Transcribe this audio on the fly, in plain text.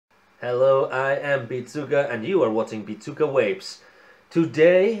Hello, I am Beatsuka and you are watching Beatsuka Vapes.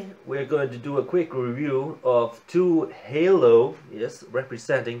 Today we're going to do a quick review of two Halo, yes,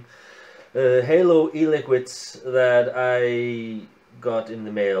 representing Halo e-liquids that I got in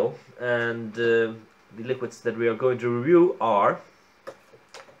the mail. And the liquids that we are going to review are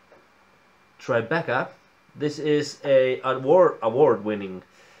Tribeca. This is a award-winning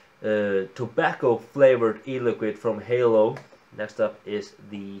tobacco flavored e-liquid from Halo. Next up is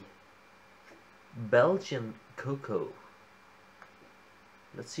the Belgian Cocoa.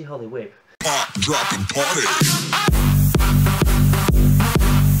 Let's see how they vape. Dropping party.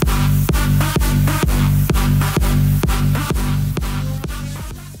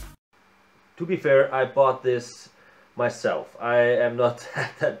 To be fair, I bought this myself. I am not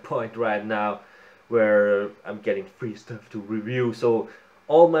at that point right now where I'm getting free stuff to review, so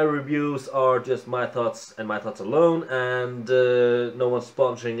all my reviews are just my thoughts and my thoughts alone, and no one's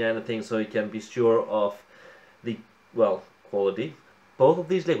sponsoring anything, so you can be sure of the, well, quality. Both of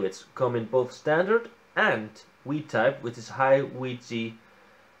these liquids come in both standard and weed type, which is high VG,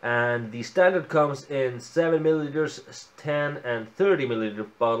 and the standard comes in 7 milliliters, 10 and 30 milliliter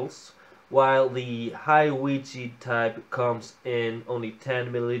bottles, while the high VG type comes in only 10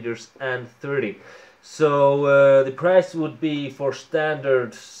 milliliters and 30. So the price would be for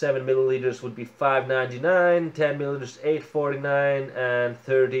standard 7 milliliters would be $5.99, 10 milliliters $8.49, and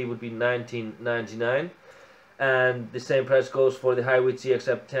 30 would be $19.99. And the same price goes for the high VG,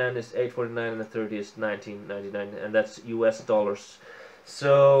 except 10 is $8.49 and the 30 is $19.99, and that's US dollars.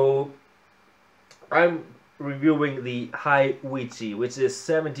 So I'm reviewing the high VG, which is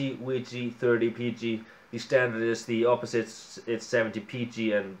 70 VG, 30 PG. The standard is the opposite, it's 70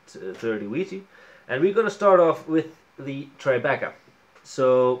 PG and 30 VG. And we're going to start off with the Tribeca.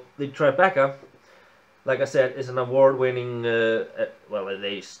 So the Tribeca, like I said, is an award-winning, well,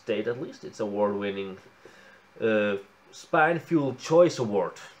 they state at least, it's award-winning Spine Fuel Choice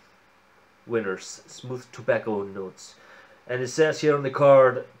Award winners, smooth tobacco notes. And it says here on the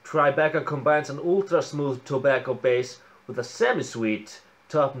card, Tribeca combines an ultra-smooth tobacco base with a semi-sweet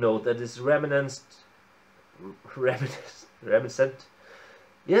top note that is reminiscent.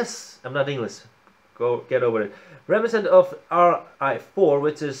 Yes, I'm not English. Go get over it. Reminiscent of RI4,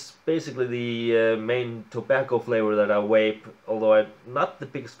 which is basically the main tobacco flavor that I vape, although I'm not the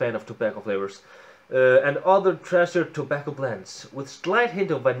biggest fan of tobacco flavors. And other treasured tobacco blends, with slight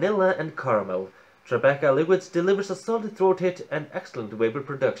hint of vanilla and caramel. Tribeca Liquids delivers a solid throat hit and excellent vapor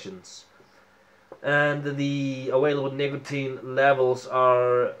productions. And the available nicotine levels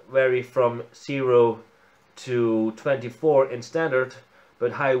vary from 0 to 24 in standard,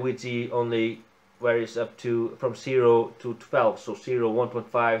 but high VG only varies up to from 0 to 12, so 0,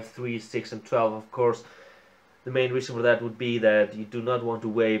 1.5, 3, 6 and 12. Of course, the main reason for that would be that you do not want to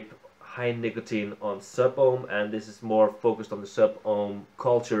vape high nicotine on sub-ohm, and this is more focused on the sub-ohm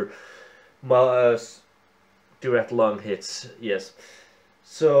culture. Direct lung hits, yes.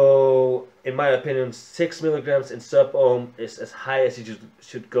 So, in my opinion, 6 milligrams in sub-ohm is as high as you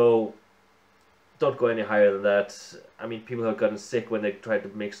should go. Don't go any higher than that. I mean, people have gotten sick when they try to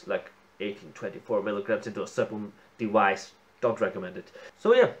mix like 18, 24 milligrams into a sub-ohm device. Don't recommend it.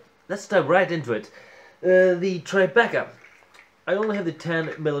 So yeah, let's dive right into it. The Tribeca. I only have the 10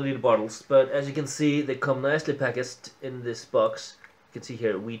 milliliter bottles, but as you can see, they come nicely packaged in this box. You can see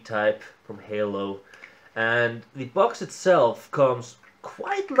here weed type from Halo, and the box itself comes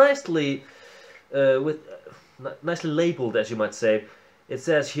quite nicely nicely labeled, as you might say. It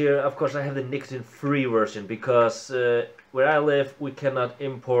says here, of course, I have the nicotine-free version because where I live, we cannot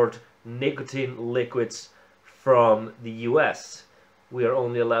import nicotine liquids from the US. We are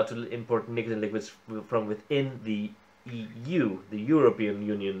only allowed to import nicotine liquids from within the EU, the European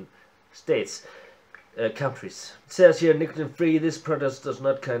Union states, countries. It says here nicotine-free. This product does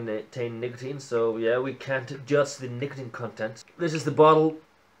not contain nicotine, so yeah, we can't judge the nicotine content. This is the bottle.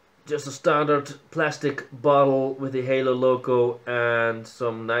 Just a standard plastic bottle with the Halo logo and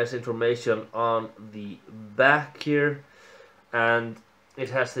some nice information on the back here, and it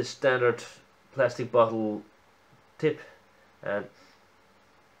has this standard plastic bottle tip, and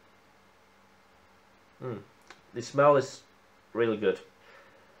the smell is really good.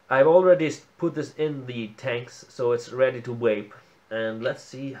 I've already put this in the tanks, so it's ready to vape, and let's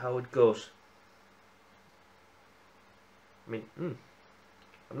see how it goes. I mean,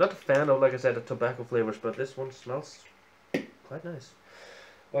 I'm not a fan of, like I said, the tobacco flavors, but this one smells quite nice.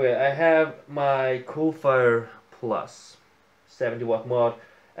 Okay, I have my Coolfire Plus 70 watt mod,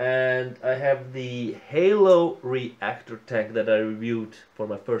 and I have the Halo reactor tank that I reviewed for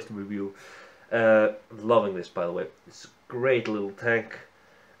my first review. Loving this, by the way. It's a great little tank,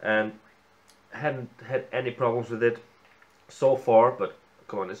 and hadn't had any problems with it so far. But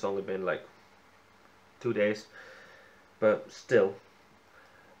come on, it's only been like 2 days, but still.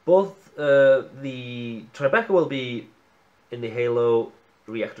 Both the Tribeca will be in the Halo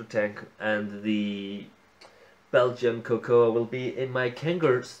reactor tank, and the Belgian Cocoa will be in my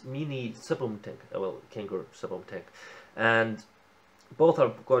Kangaroo's mini sub-ohm tank. Well, Kangaroo sub-ohm tank, and both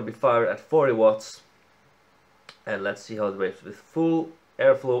are going to be fired at 40 watts. And let's see how it vapes with full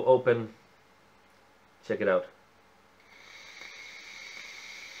airflow open. Check it out.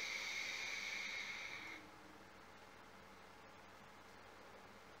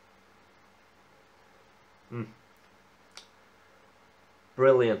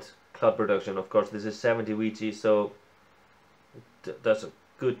 Brilliant cloud production. Of course, this is 70 VT, so it does a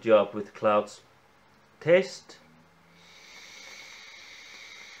good job with clouds. Taste.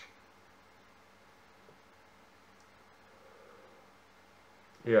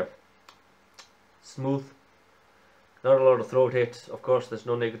 Yeah. Smooth. Not a lot of throat hit. Of course, there's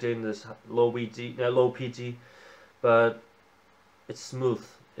no nicotine. There's low VT, low PT, but it's smooth.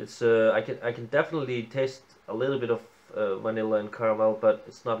 It's I can definitely taste a little bit of vanilla and caramel, but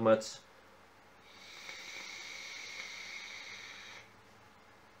it's not much.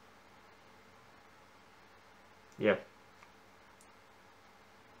 Yeah,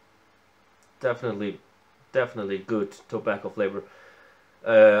 definitely good tobacco flavor.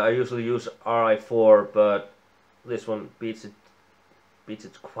 I usually use RI4, but this one beats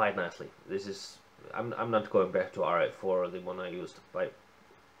it quite nicely. This is I'm not going back to RI4, the one I used by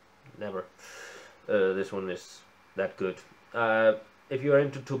never. This one is that good. If you're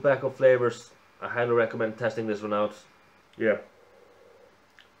into tobacco flavors, I highly recommend testing this one out. Yeah,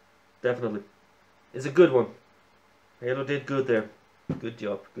 definitely. It's a good one. Halo did good there. Good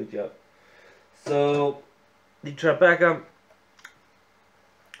job, good job. So, the Tribeca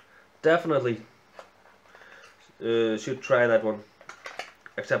definitely should try that one.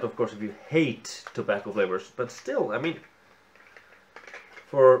 Except, of course, if you hate tobacco flavors. But still, I mean,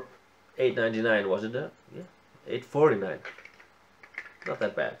 for $8.99, wasn't it? Yeah, $8.49. Not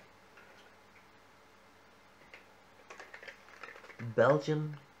that bad.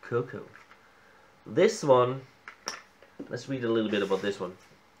 Belgian Cocoa. This one, let's read a little bit about this one.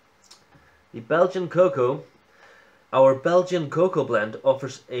 The Belgian Cocoa. Our Belgian cocoa blend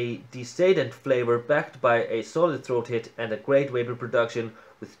offers a decadent flavor backed by a solid throat hit and a great vapor production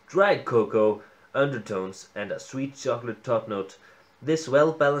with dried cocoa undertones and a sweet chocolate top note. This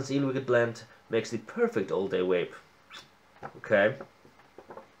well-balanced e-liquid blend makes the perfect all-day vape. Okay.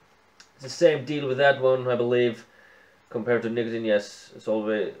 It's the same deal with that one, I believe, compared to nicotine. Yes, it's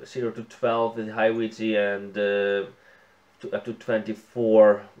always 0 to 12 with high VT and up to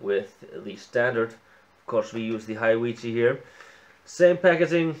 24 with the standard. Of course, we use the high VT here. Same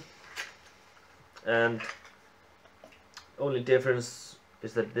packaging, and only difference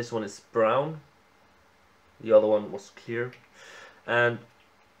is that this one is brown, the other one was clear. And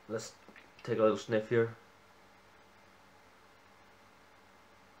let's take a little sniff here.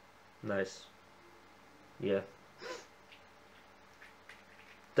 Nice. Yeah.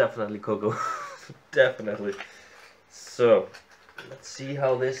 Definitely cocoa. Definitely. So, let's see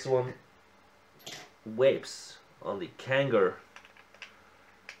how this one vapes on the Kangaroo.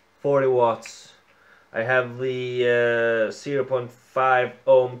 40 watts. I have the 0.5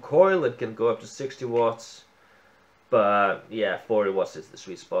 ohm coil. It can go up to 60 watts. But yeah, 40 watts is the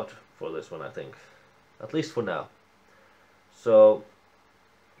sweet spot for this one, I think. At least for now. So,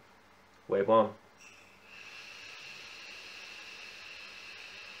 vape on.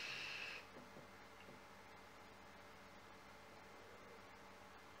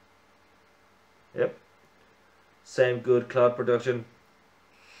 Yep. Same good cloud production.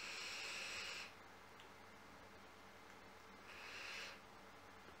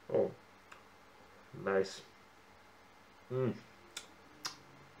 Oh, nice.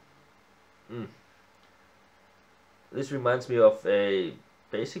 This reminds me of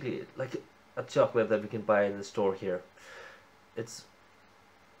basically like a chocolate that we can buy in the store here. It's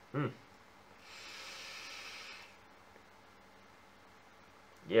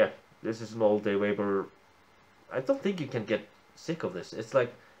yeah, this is an all-day vapor. I don't think you can get sick of this. It's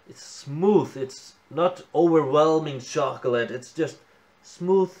like, it's smooth. It's not overwhelming chocolate. It's just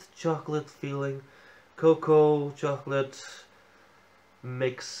smooth chocolate feeling. Cocoa, chocolate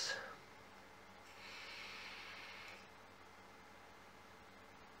mix.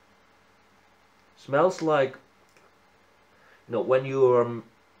 Smells like, you know, when you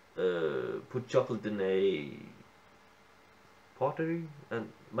put chocolate in a pottery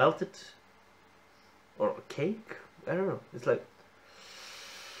and melt it, or a cake. I don't know. It's like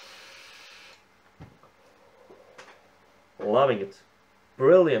Loving it.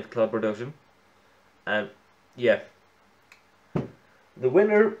 Brilliant cloud production. And yeah, the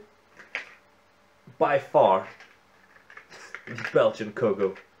winner by far is Belgian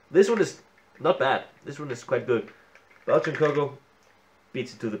Cocoa. This one is not bad. This one is quite good. Belgian Cocoa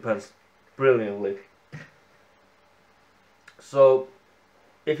beats it to the punch brilliantly. So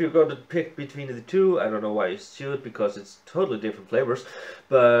if you're going to pick between the two, I don't know why you should, because it's totally different flavors.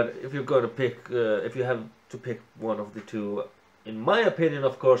 But if you're going to pick, if you have to pick one of the two, in my opinion,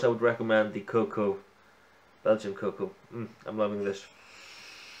 of course, I would recommend the Cocoa, Belgian Cocoa. I'm loving this.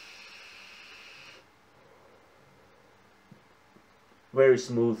 Very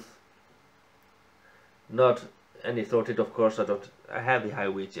smooth. Not any throated, of course. I have the high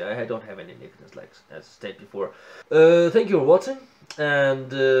wheat. I don't have any nicotine, like as stated before. Thank you for watching,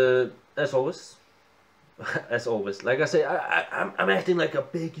 and as always, like I say, I'm acting like a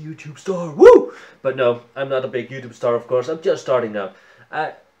big YouTube star. Woo! But no, I'm not a big YouTube star. Of course, I'm just starting out.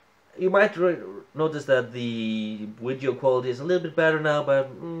 You might notice that the video quality is a little bit better now, but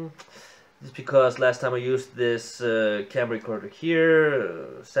it's because last time I used this camera recorder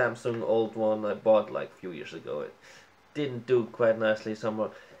here, Samsung old one I bought like a few years ago. It didn't do quite nicely.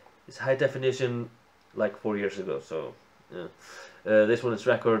 It's high definition like 4 years ago. So yeah. This one is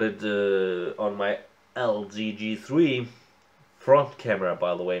recorded on my LG G3 front camera,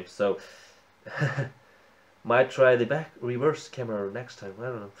 by the way. So might try the back reverse camera next time. I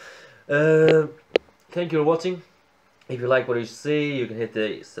don't know. Thank you for watching. If you like what you see, you can hit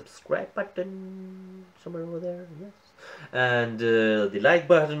the subscribe button somewhere over there, yes. And the like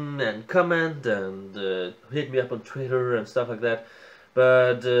button and comment and hit me up on Twitter and stuff like that.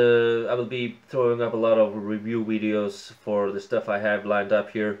 But I will be throwing up a lot of review videos for the stuff I have lined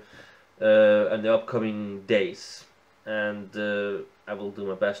up here in the upcoming days. And I will do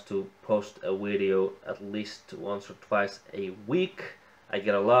my best to post a video at least once or twice a week. I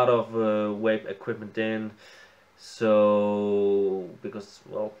get a lot of vape equipment in. So, because,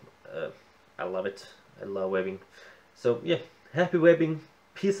 well, I love it. I love waving. So, yeah, happy waving.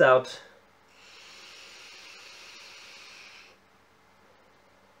 Peace out.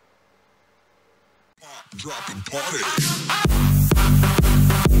 Dropping party.